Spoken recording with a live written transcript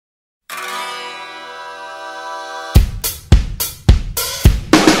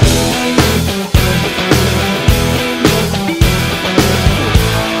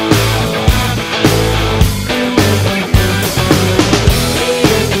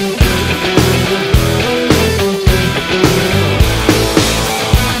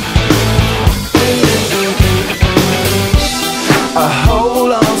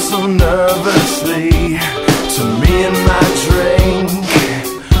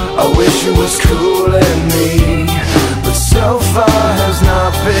she was cooling me, but so far has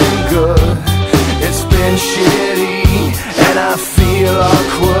not been good. It's been shitty, and I feel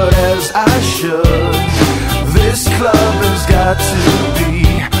awkward as I should. This club has got to be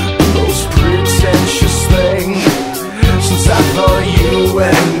the most pretentious thing since I thought you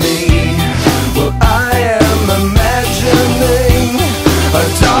and me. Well, I am imagining a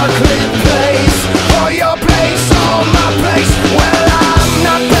dark lit place, or your place, or my place. Well, I'm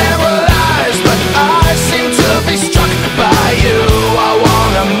not paralyzed, but I seem to be struck by you. I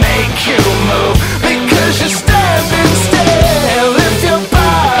wanna make you move, because you're standing still. If your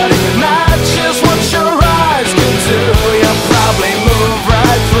body matches what your eyes can do, you'll probably move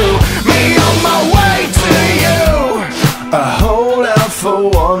right through me on my way to you. I hold out for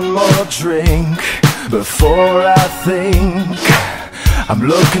one more drink before I think I'm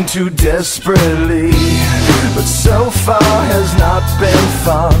looking too desperately, but so far has not been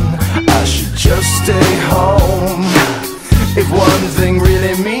fun. I should just stay home. If one thing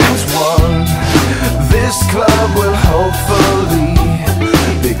really means one, this club will